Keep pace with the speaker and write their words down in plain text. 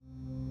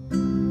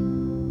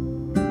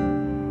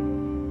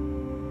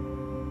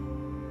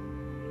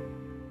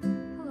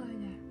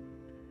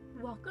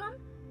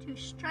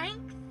to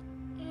Strength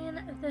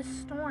in the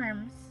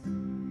Storms.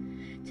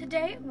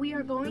 Today we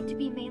are going to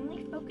be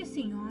mainly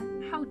focusing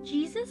on how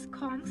Jesus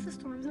calms the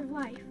storms of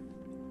life.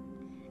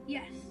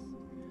 Yes,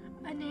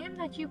 a name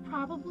that you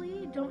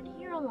probably don't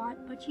hear a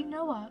lot, but you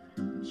know of,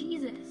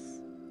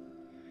 Jesus.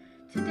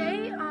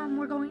 Today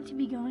we're going to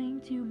be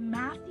going to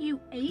Matthew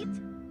 8,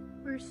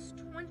 verse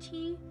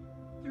 23.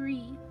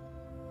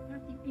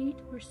 Matthew 8,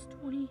 verse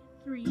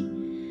 23.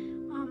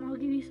 I'll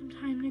give you some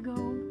time to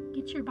go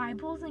get your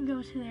Bibles and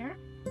go to there.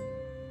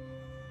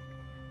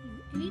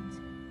 Matthew 8.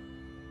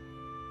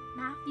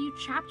 Matthew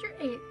chapter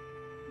 8,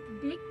 the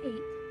big 8,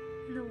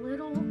 and the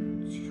little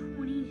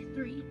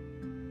 23.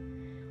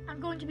 I'm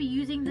going to be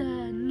using the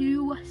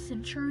New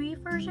Century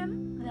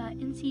Version,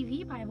 the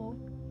NCV Bible,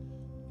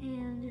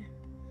 and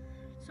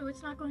so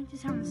it's not going to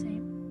sound the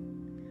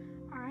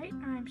same. Alright,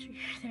 I'm sure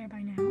you're there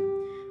by now.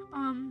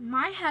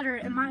 My header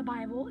in my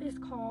Bible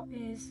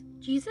is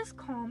Jesus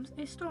Calms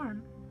a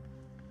Storm.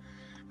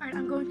 Alright,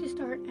 I'm going to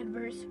start at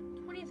verse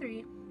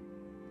 23.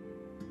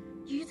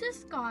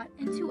 Jesus got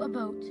into a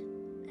boat,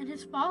 and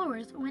his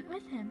followers went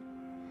with him.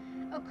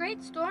 A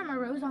great storm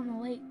arose on the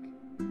lake,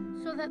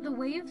 so that the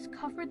waves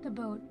covered the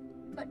boat,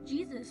 but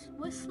Jesus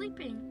was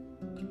sleeping.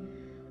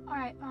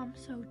 Alright,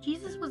 so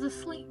Jesus was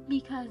asleep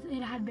because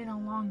it had been a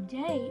long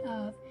day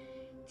of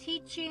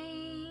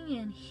teaching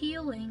and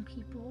healing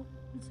people,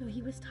 and so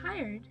he was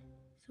tired,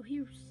 so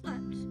he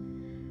slept.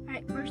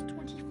 Alright, verse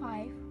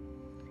 25.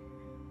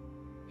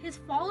 His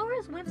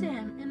followers went to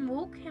him and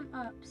woke him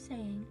up,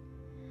 saying,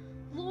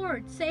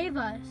 "Lord, save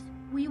us,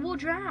 we will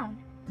drown."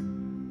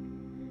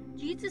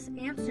 Jesus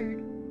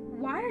answered,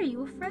 "Why are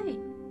you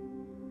afraid?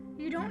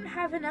 You don't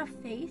have enough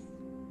faith?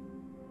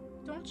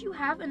 Don't you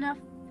have enough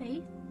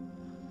faith?"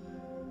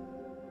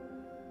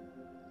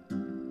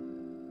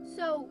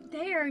 So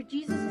there,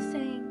 Jesus is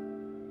saying,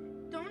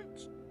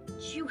 don't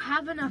you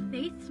have enough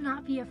faith to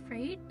not be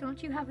afraid?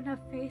 Don't you have enough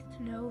faith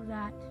to know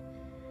that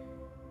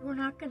we're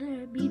not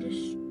gonna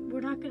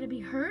be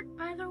hurt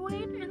by the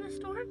wave in the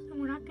storms, and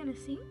we're not gonna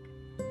sink?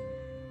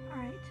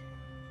 Alright,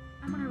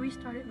 I'm gonna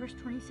restart at verse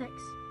 26.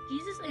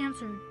 Jesus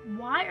answered,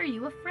 "Why are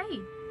you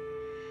afraid?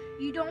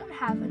 You don't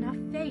have enough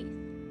faith."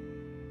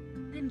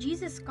 Then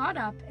Jesus got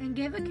up and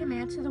gave a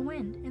command to the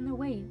wind and the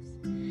waves,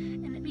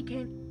 and it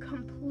became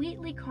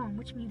completely calm,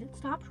 which means it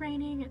stopped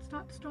raining, it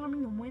stopped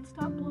storming, the wind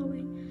stopped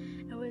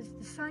blowing.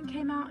 The sun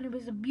came out, and it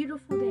was a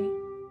beautiful day.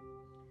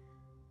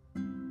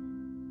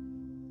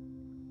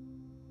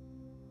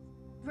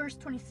 Verse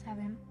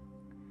 27.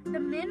 The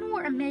men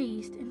were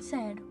amazed and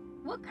said,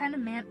 "What kind of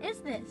man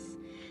is this?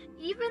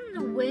 Even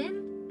the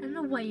wind and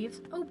the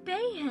waves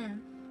obey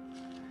him."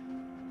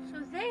 So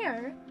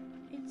there,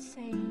 it's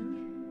saying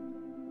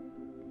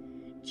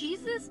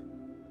Jesus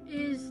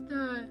is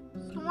the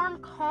storm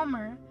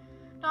calmer,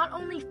 not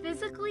only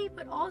physically,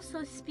 but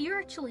also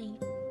spiritually.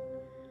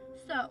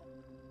 So,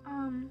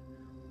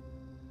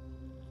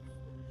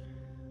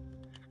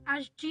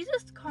 as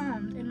Jesus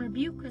calmed and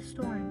rebuked the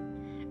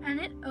storm, and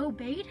it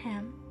obeyed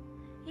him,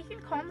 he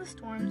can calm the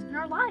storms in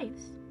our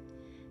lives.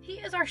 He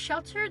is our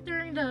shelter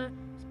during the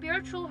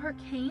spiritual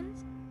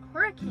hurricanes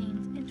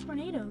and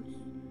tornadoes,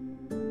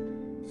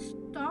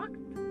 stocked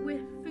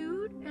with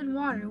food and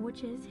water,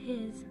 which is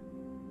his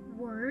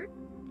word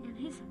and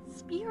his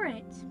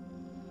spirit.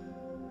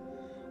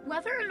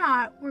 Whether or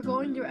not we're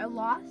going through a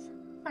loss,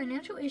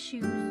 financial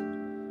issues,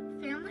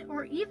 family,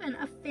 or even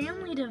a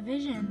family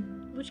division,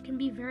 which can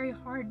be very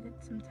hard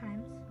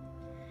sometimes,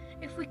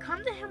 if we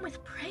come to him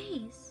with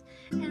praise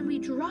and we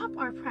drop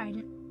our pride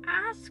and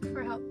ask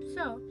for help.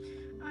 So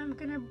I'm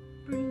gonna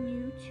bring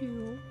you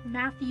to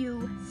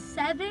Matthew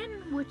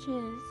 7, which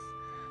is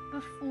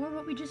before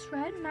what we just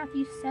read.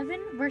 Matthew 7,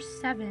 verse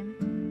 7.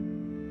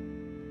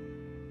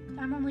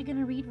 I'm only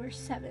gonna read verse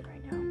 7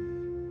 right now.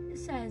 It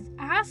says,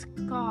 "Ask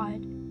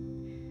God,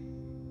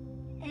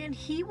 and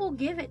he will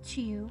give it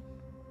to you.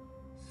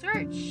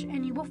 Search,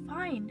 and you will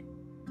find.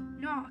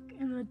 Knock,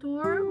 and the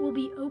door will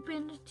be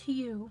opened to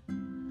you."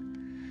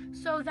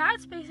 So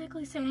that's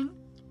basically saying,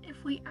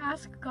 if we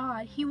ask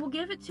God, he will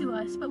give it to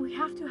us, but we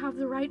have to have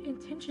the right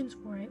intentions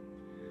for it.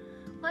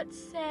 Let's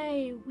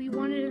say we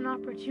wanted an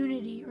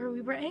opportunity, or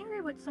we were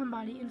angry with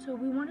somebody, and so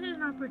we wanted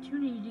an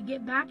opportunity to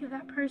get back at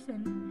that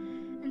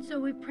person. And so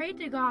we prayed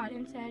to God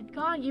and said,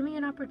 "God, give me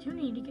an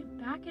opportunity to get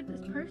back at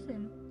this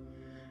person."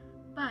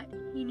 But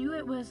he knew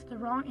it was the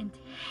wrong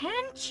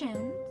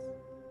intentions,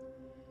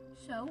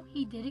 so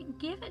he didn't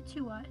give it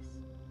to us.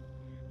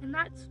 And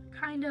that's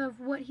kind of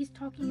what he's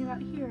talking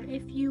about here.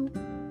 If you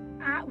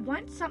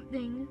want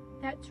something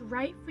that's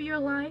right for your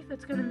life,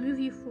 that's going to move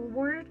you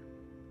forward,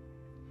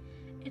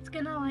 it's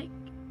going to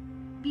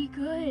be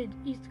good.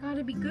 It's got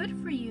to be good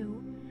for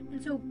you.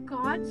 And so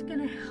God's going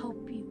to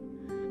help you.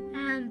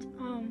 And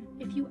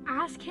if you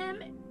ask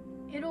him,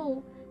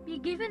 it'll be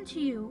given to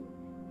you.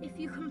 If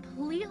you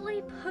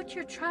completely put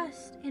your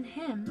trust in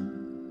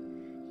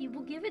him, he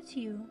will give it to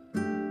you.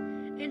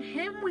 In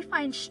him we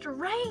find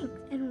strength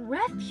and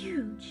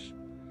refuge.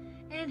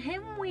 In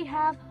him we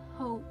have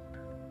hope.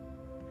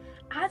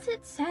 As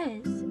it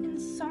says in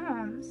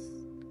Psalms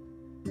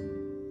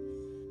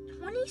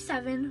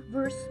 27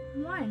 verse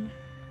 1.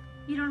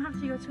 You don't have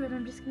to go to it,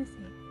 I'm just going to say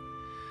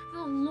it.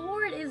 The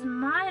Lord is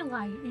my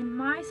light and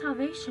my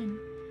salvation.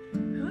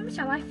 Whom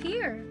shall I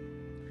fear?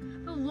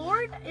 The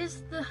Lord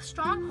is the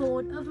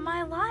stronghold of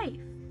my life.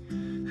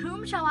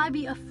 Whom shall I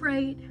be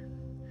afraid?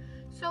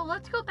 So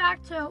let's go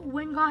back to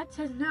when God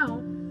says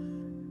no.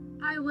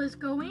 I was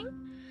going,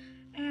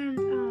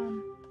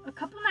 and a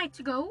couple nights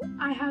ago,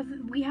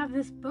 we have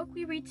this book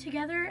we read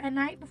together at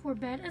night before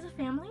bed as a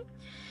family.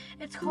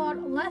 It's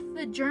called Let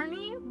the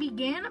Journey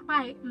Begin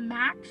by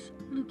Max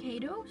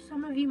Lucado.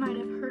 Some of you might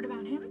have heard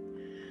about him.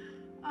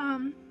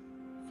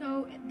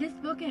 So this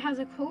book, it has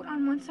a quote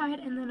on one side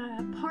and then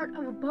a part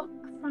of a book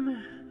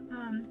from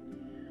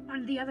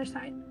on the other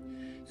side.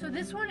 So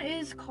this one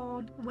is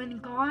called When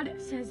God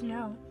Says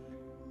No.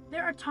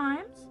 There are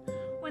times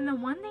when the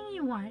one thing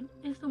you want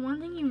is the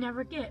one thing you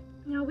never get.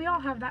 You know, we all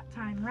have that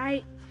time,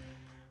 right?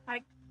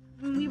 Like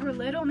when we were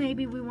little,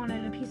 maybe we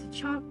wanted a piece of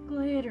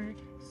chocolate or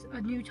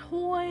a new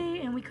toy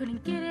and we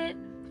couldn't get it.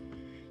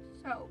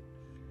 So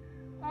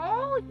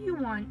all you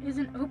want is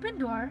an open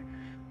door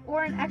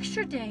or an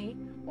extra day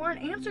or an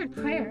answered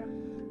prayer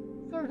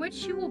for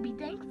which you will be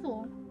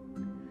thankful.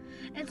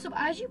 And so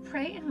as you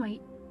pray and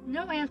wait,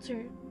 no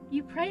answer.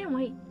 You pray and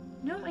wait,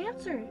 no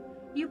answer.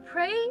 You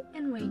pray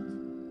and wait.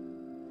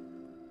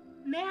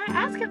 May I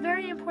ask a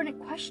very important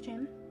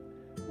question?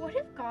 What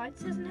if God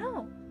says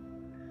no?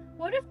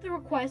 What if the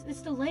request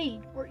is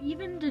delayed or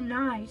even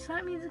denied? So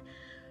that means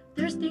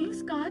there's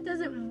things God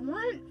doesn't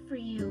want for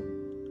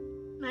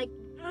you. Like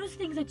most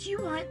things that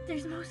you want,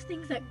 there's most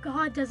things that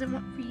God doesn't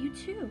want for you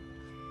too.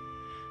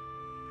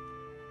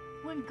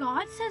 When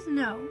God says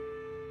no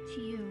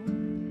to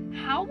you,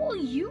 how will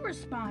you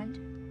respond?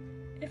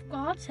 If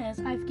God says,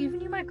 I've given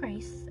you my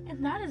grace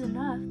and that is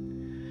enough,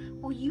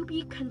 will you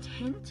be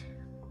content?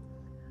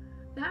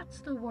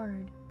 That's the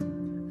word.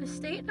 A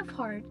state of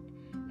heart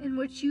in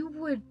which you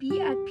would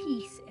be at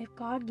peace if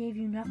God gave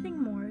you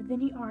nothing more than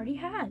He already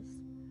has.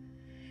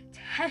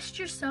 Test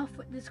yourself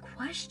with this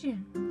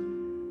question.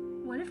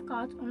 What if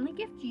God's only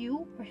gift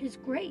you or His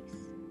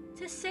grace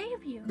to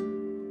save you?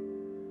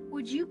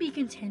 Would you be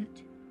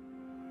content?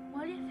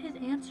 What if His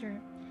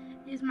answer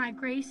is my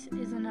grace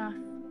is enough?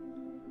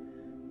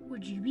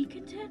 Would you be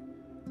content?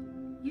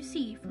 You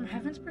see, from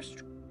heaven's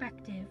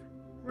perspective,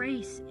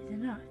 grace is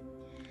enough.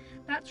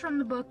 That's from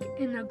the book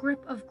In the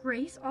Grip of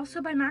Grace,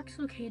 also by Max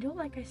Lucado.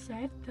 Like I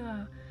said,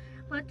 the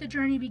Let the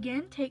Journey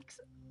Begin takes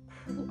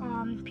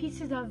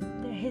pieces of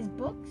his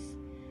books,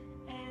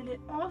 and it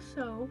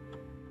also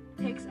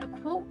takes a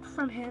quote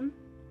from him.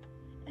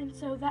 And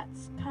so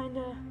that's kind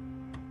of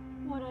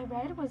what I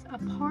read, was a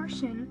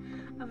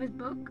portion of his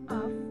book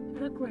of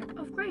The Grip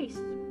of Grace.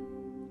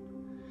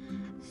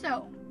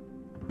 So,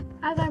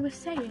 as I was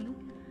saying,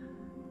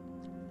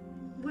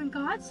 when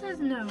God says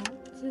no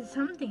to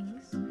some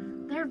things,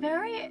 they're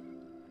very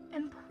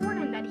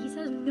important that He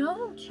says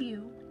no to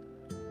you.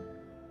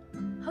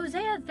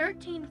 Hosea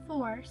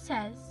 13:4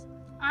 says,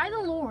 I,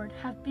 the Lord,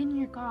 have been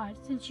your God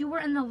since you were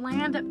in the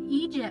land of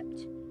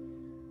Egypt.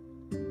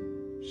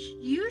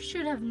 You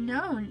should have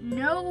known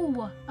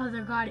no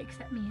other God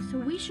except me. So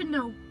we should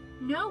know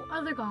no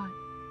other God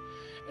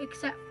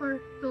except for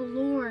the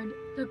Lord,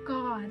 the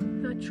God,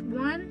 the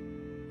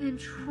one and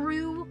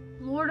true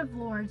Lord of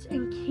Lords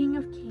and King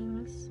of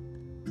Kings.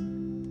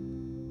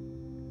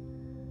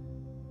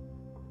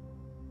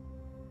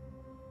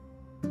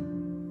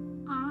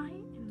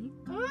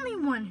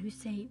 One who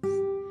saves.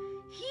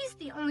 He's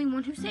the only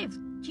one who saves.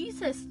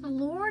 Jesus, the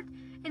Lord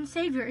and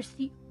Savior, is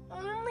the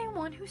only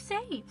one who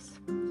saves.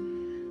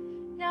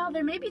 Now,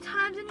 there may be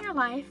times in your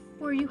life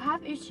where you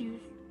have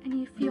issues and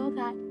you feel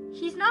that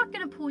He's not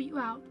going to pull you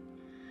out.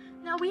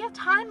 Now, we have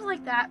times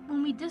like that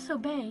when we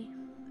disobey.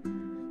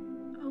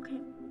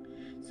 Okay,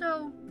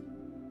 so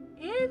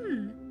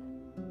in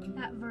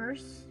that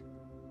verse,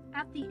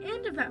 at the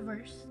end of that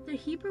verse, the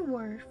Hebrew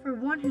word for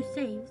one who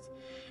saves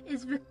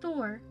is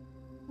victor,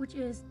 which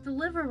is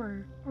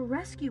deliverer or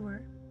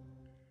rescuer.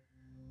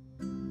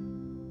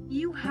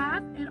 You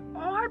have and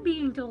are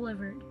being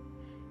delivered,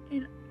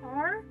 and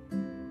are,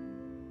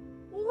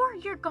 or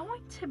you're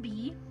going to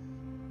be.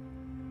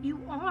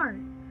 You are,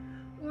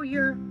 or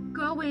you're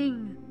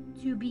going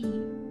to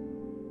be.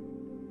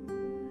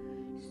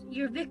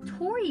 You're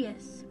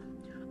victorious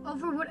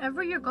over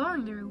whatever you're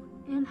going through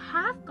and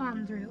have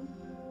gone through.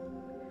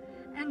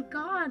 And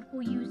God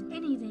will use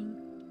anything,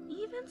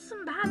 even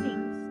some bad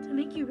things, to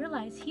make you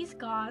realize He's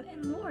God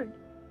and Lord.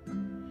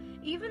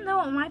 Even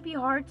though it might be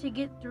hard to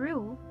get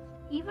through,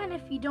 even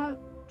if you don't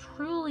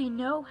truly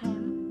know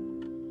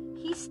Him,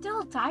 He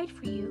still died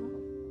for you.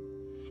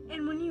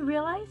 And when you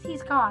realize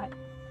He's God,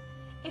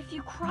 if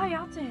you cry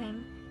out to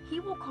Him, He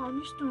will calm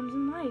your storms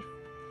in life,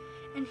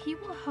 and He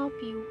will help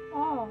you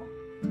all.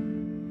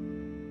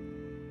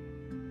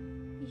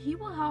 He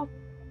will help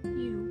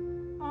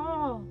you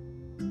all.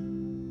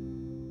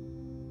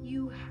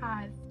 You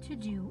have to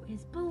do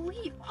is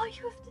believe. All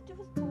you have to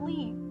do is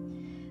believe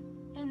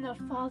in the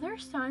Father,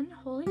 Son,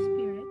 Holy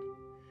Spirit,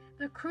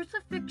 the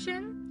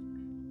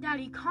crucifixion, that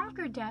He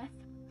conquered death,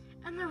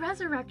 and the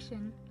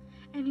resurrection,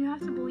 And you have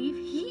to believe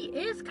He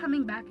is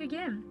coming back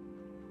again.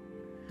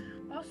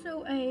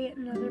 Also,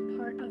 another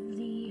part of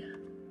the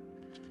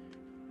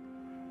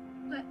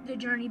Let the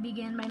Journey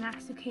Begin by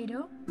Max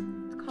Lucado.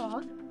 It's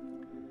called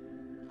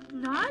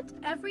Not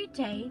Every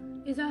Day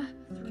is a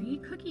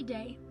 3-Cookie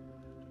Day.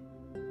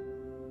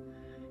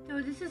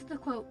 So this is the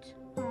quote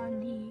on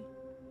the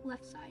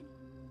left side.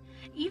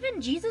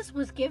 Even Jesus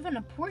was given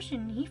a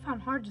portion he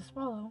found hard to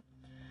swallow,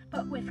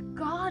 but with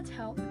God's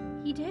help,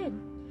 he did.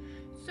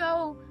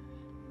 So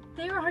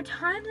there are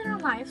times in our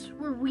lives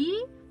where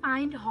we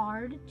find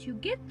hard to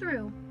get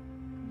through,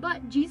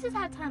 but Jesus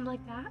had times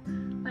like that,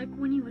 like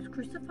when he was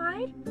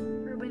crucified,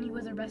 or when he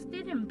was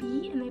arrested and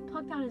beat, and they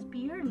plucked out his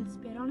beard and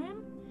spit on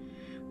him.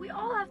 We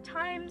all have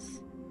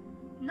times,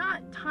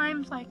 not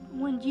times like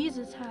when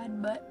Jesus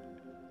had, but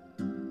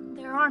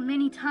there are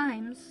many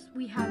times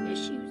we have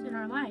issues in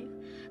our life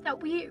that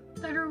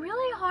are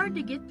really hard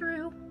to get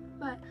through,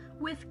 but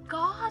with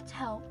God's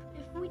help,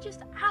 if we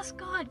just ask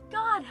God,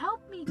 God,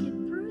 help me get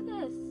through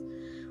this.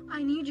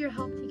 I need your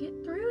help to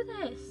get through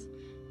this.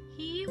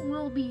 He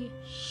will be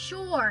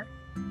sure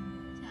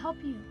to help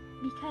you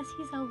because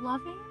he's a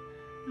loving,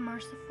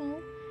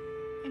 merciful,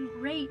 and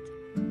great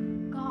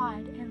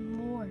God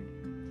and Lord.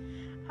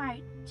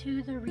 Alright,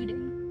 to the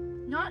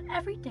reading. Not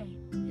every day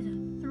is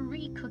a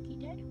 3-cookie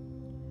day.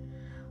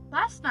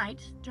 Last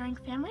night, during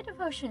family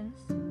devotions,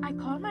 I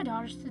called my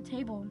daughters to the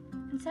table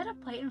and set a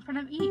plate in front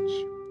of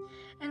each.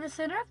 In the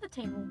center of the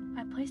table,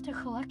 I placed a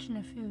collection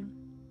of food.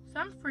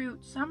 Some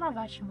fruit, some raw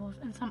vegetables,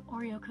 and some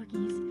Oreo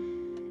cookies.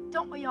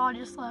 Don't we all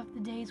just love the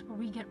days where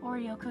we get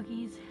Oreo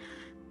cookies?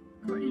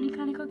 Or any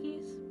kind of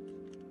cookies?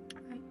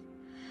 Right.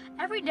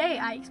 Every day,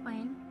 I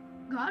explain,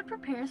 God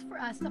prepares for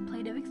us a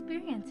plate of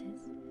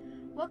experiences.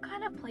 What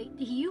kind of plate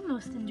do you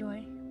most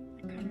enjoy?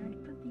 I kind of already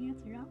put the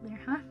answer out there,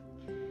 huh?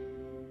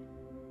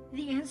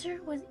 The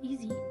answer was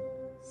easy.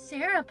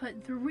 Sarah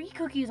put 3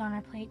 cookies on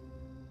her plate.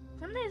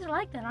 Some days are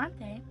like that, aren't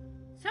they?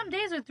 Some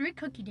days are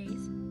 3-cookie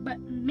days, but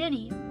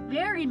many,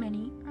 very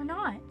many, are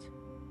not.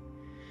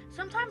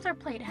 Sometimes our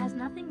plate has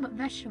nothing but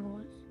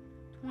vegetables.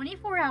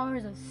 24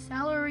 hours of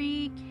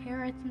celery,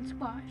 carrots, and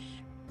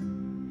squash.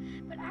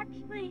 But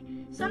actually,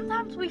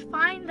 sometimes we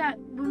find that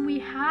when we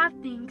have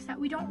things that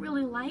we don't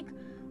really like,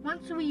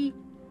 once we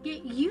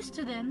get used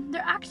to them,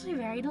 they're actually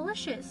very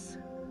delicious.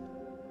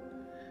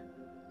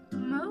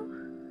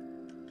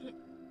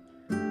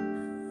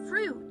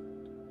 Fruit,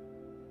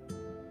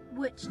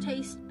 which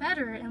taste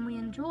better and we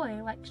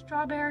enjoy, like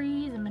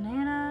strawberries and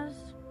bananas.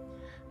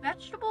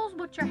 Vegetables,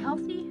 which are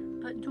healthy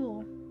but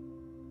dull.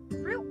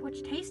 Fruit,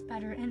 which tastes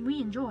better and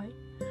we enjoy.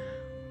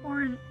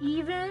 Or an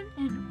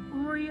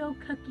Oreo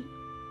cookie,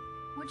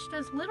 which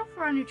does little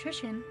for our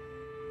nutrition,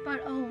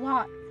 but a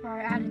lot for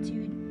our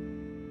attitude.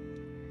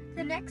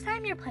 The next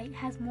time your plate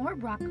has more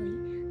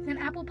broccoli than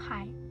apple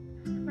pie,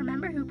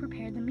 remember who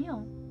prepared the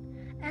meal.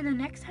 And the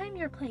next time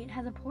your plate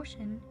has a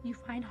portion you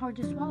find hard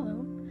to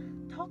swallow,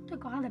 talk to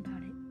God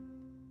about it.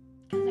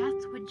 Because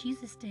that's what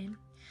Jesus did.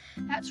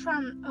 That's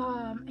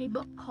from a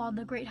book called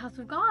The Great House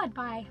of God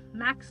by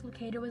Max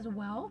Lucado as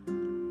well.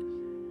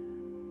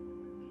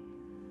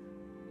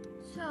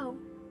 So,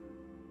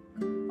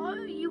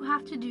 all you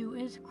have to do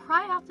is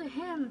cry out to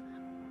him,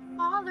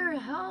 Father,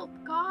 help,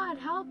 God,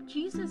 help,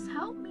 Jesus,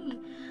 help me.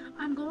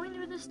 I'm going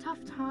through this tough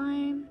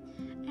time,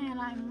 and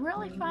I'm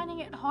really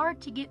finding it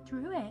hard to get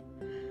through it.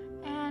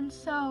 And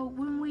so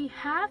when we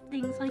have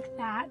things like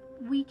that,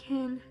 we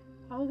can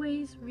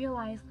always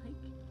realize, like,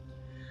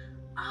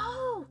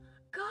 oh,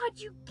 God,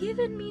 you've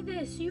given me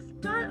this.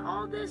 You've done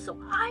all this so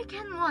I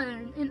can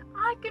learn and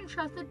I can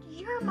trust that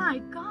you're my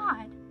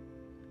God.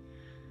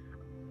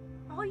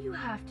 All you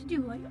have to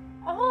do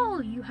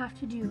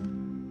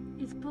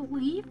is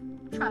believe,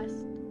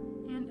 trust,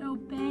 and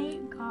obey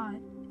God,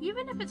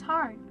 even if it's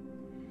hard.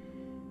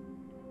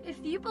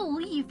 If you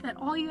believe that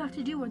all you have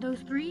to do are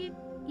those 3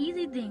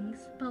 easy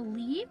things,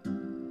 believe,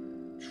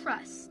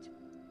 trust,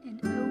 and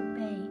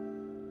obey.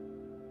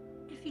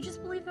 If you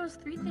just believe those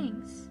 3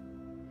 things,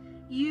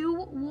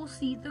 you will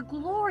see the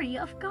glory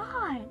of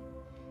God.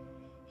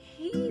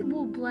 He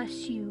will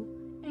bless you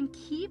and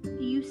keep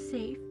you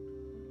safe.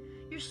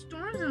 Your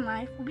storms in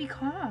life will be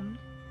calmed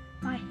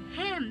by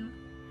Him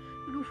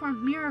who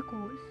performs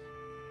miracles.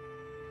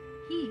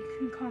 He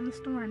can calm the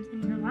storms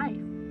in your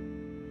life.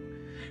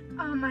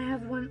 I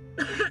have one,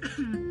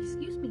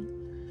 excuse me,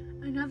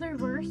 another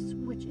verse,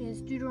 which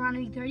is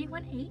Deuteronomy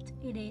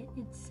 31:8.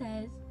 It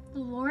says, the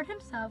Lord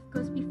himself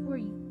goes before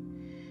you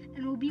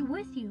and will be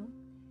with you.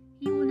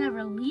 He will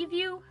never leave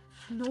you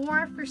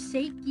nor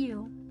forsake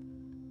you.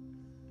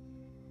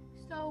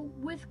 So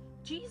with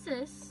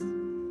Jesus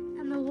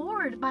and the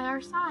Lord by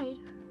our side,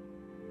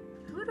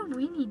 who do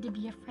we need to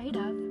be afraid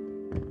of?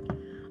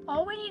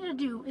 All we need to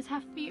do is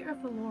have fear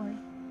of the Lord.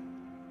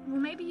 Well,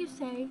 maybe you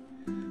say,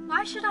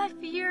 why should I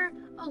fear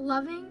a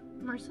loving,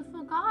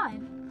 merciful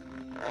God?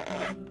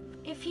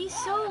 If he's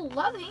so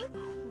loving,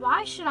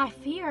 why should I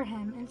fear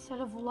him instead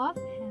of love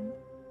him?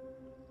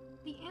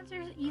 The answer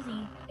is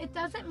easy. It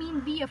doesn't mean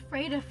be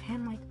afraid of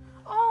him like,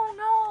 oh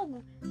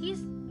oh,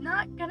 he's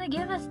not gonna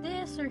give us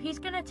this, or he's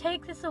gonna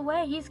take this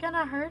away, he's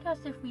gonna hurt us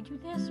if we do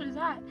this or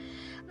that.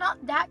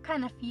 Not that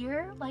kind of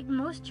fear. Like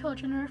most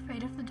children are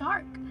afraid of the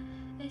dark.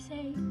 They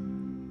say,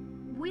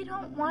 we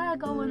don't want to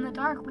go in the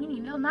dark, we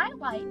need a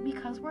nightlight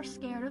because we're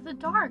scared of the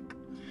dark.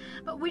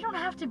 But we don't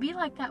have to be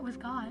like that with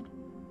God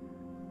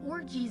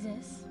or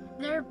Jesus.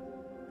 They're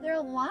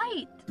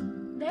light.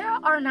 They're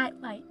our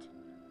nightlight.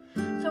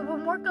 So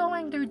when we're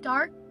going through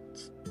dark,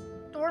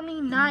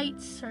 stormy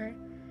nights, or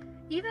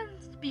even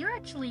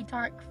spiritually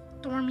dark,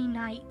 stormy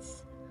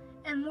nights,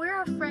 and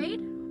we're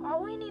afraid,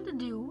 all we need to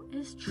do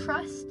is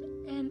trust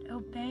and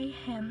obey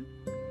Him.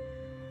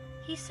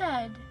 He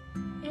said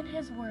in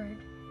His word,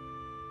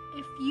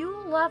 if you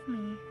love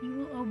me, you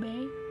will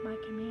obey my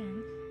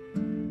commands.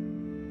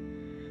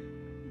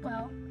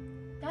 Well,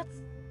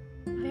 that's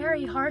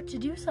very hard to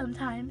do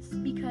sometimes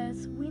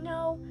because we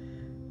know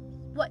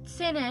what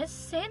sin is.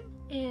 Sin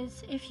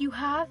is if you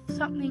have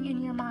something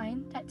in your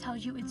mind that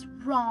tells you it's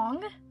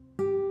wrong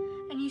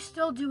and you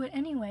still do it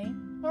anyway,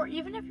 or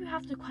even if you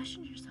have to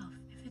question yourself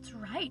if it's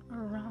right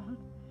or wrong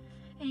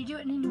and you do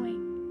it anyway,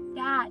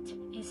 that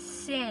is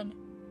sin.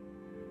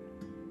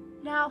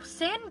 Now,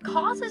 sin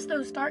causes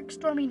those dark,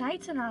 stormy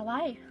nights in our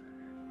life,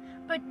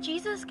 but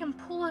Jesus can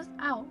pull us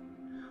out,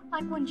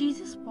 like when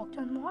Jesus walked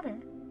on water.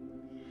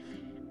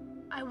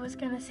 I was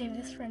going to save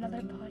this for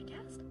another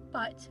podcast,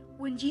 but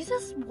when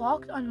Jesus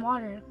walked on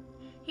water,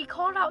 He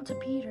called out to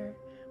Peter.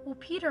 Well,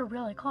 Peter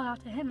really called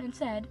out to Him and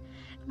said,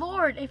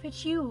 Lord, if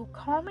it's you,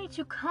 call me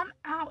to come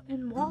out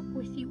and walk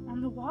with you on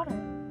the water.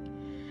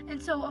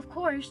 And so, of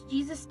course,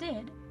 Jesus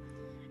did.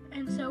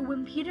 And so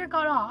when Peter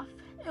got off,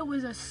 it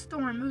was a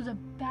storm. It was a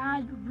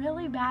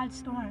really bad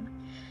storm.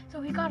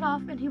 So he got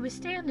off and he was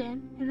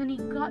standing, and then he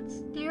got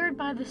steered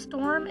by the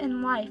storm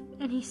and life,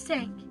 and he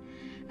sank.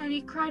 And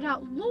he cried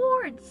out,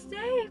 Lord,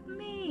 save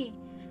me!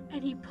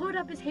 And he put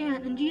up his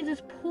hand, and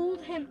Jesus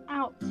pulled him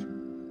out.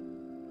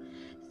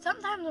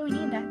 Sometimes we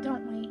need that,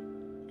 don't we?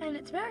 And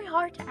it's very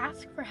hard to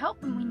ask for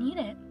help when we need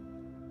it.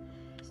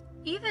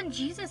 Even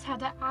Jesus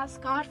had to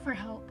ask God for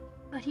help,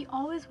 but He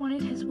always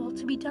wanted His will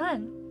to be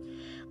done.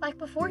 Like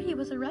before He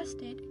was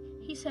arrested,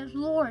 He said,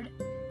 Lord,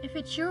 if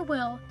it's your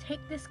will, take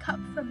this cup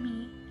from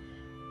me,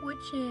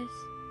 which is,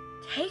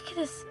 take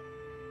this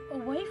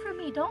away from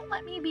me. Don't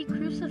let me be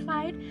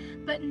crucified,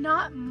 but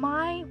not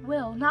my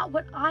will, not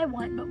what I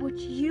want, but what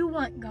you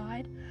want,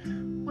 God.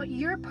 What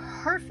your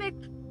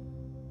perfect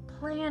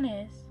plan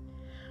is.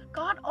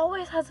 God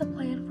always has a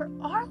plan for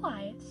our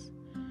lives.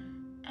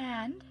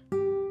 And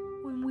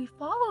when we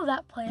follow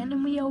that plan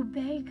and we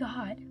obey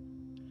God,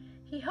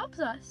 He helps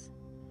us.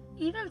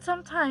 Even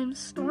sometimes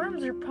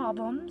storms are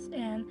problems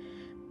and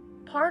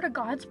part of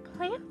God's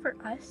plan for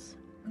us.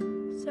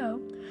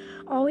 So,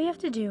 all we have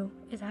to do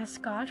is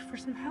ask God for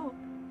some help,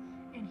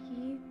 and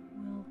He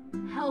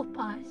will help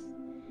us.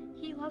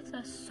 He loves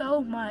us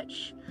so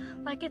much.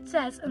 Like it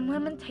says in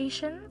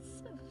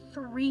Lamentations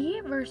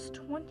 3, verse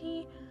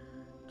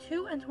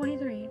 22 and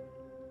 23.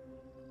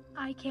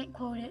 I can't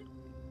quote it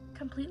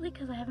completely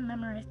because I haven't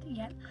memorized it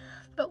yet.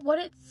 But what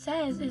it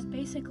says is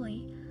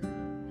basically,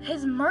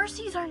 His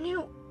mercies are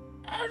new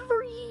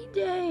every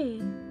day.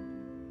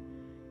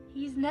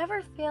 He's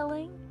never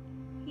failing.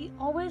 He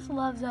always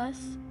loves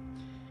us,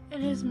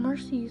 and His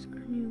mercies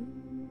are new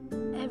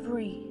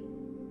every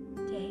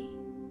day.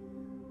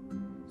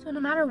 So no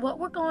matter what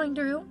we're going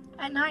through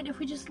at night, if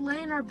we just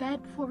lay in our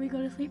bed before we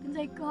go to sleep and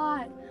say,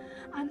 God,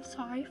 I'm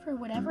sorry for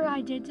whatever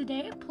I did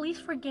today. Please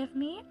forgive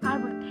me. I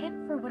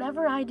repent for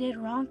whatever I did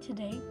wrong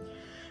today.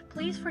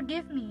 Please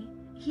forgive me.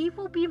 He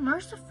will be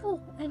merciful,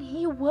 and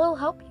He will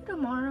help you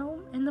tomorrow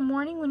in the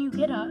morning when you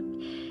get up.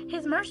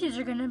 His mercies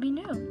are going to be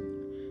new.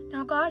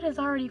 Now, God has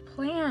already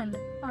planned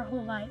our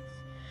whole lives,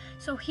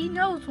 so He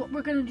knows what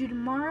we're going to do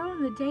tomorrow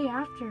and the day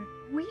after.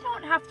 We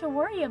don't have to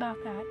worry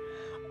about that.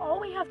 All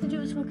we have to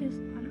do is focus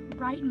on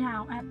right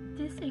now, at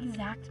this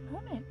exact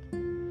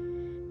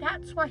moment.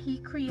 That's why He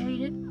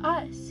created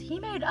us. He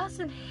made us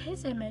in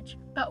His image,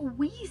 but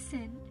we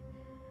sinned.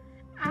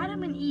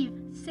 Adam and Eve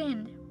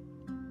sinned.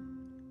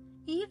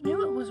 Eve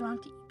knew it was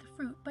wrong to eat the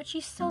fruit, but she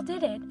still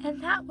did it,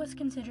 and that was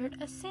considered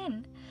a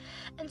sin.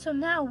 And so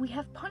now we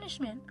have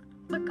punishment.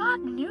 But God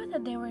knew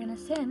that they were going to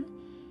sin.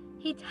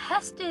 He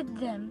tested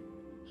them.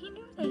 He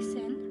knew they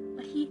sinned,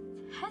 but He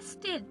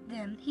tested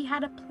them. He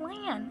had a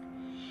plan.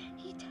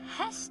 He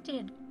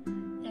tested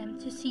them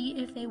to see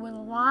if they would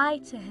lie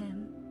to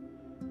Him.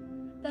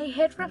 They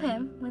hid from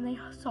Him when they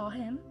saw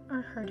Him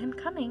or heard Him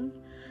coming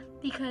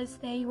because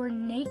they were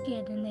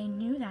naked and they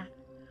knew that.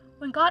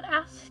 When God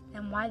asked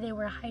them why they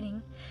were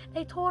hiding,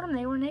 they told Him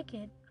they were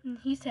naked. And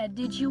He said,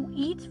 did you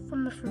eat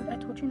from the fruit I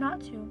told you not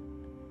to?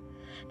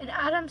 And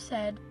Adam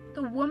said,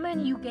 the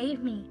woman you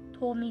gave me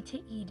told me to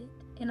eat it,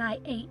 and I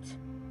ate.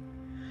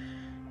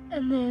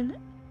 And then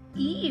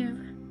Eve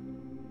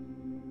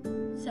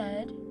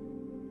said,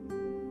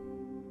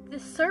 the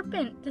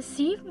serpent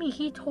deceived me.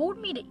 He told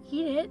me to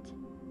eat it.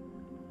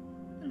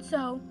 And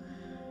so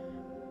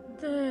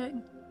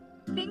the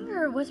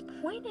finger was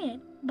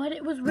pointed, but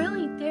it was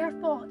really their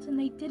fault, and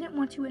they didn't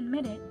want to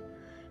admit it.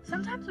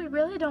 Sometimes we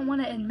really don't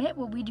want to admit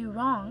what we do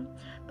wrong,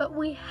 but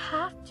we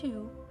have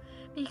to,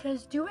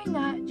 because doing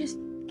that just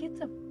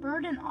gets a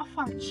burden off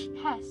our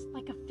chest,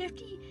 like a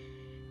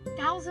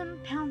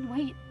 50,000 pound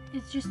weight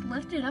is just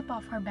lifted up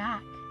off our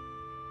back.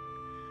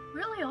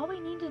 Really, all we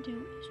need to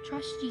do is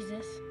trust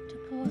Jesus to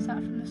pull us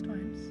out from the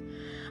storms.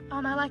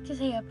 I like to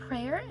say a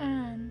prayer,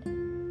 and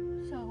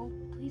so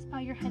please bow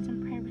your heads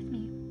in prayer with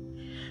me.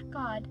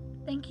 God,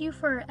 thank you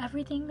for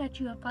everything that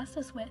you have blessed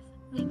us with.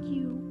 Thank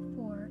you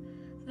for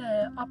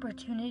the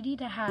opportunity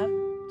to have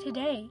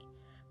today.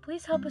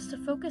 Please help us to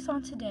focus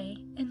on today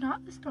and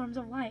not the storms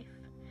of life.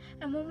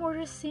 And when we're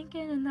just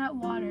sinking in that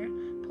water,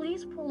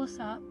 please pull us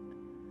up.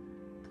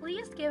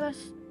 Please give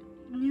us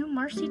new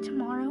mercy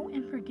tomorrow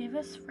and forgive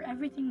us for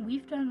everything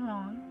we've done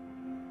wrong.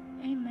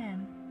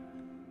 Amen.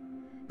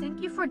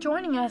 Thank you for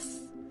joining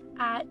us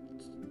at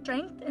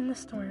Strength in the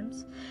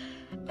Storms.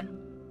 And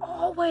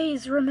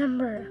always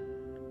remember,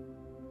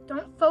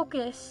 don't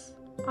focus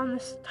on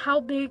how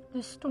big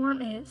the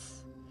storm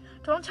is.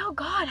 Don't tell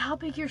God how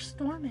big your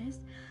storm is.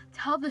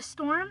 Tell the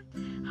storm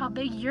how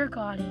big your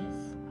God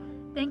is.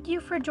 Thank you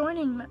for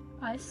joining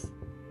us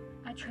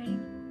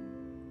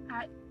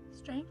at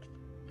Strength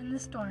in the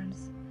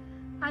Storms.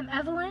 I'm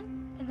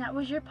Evelyn, and that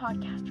was your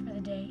podcast for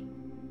the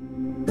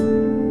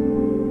day.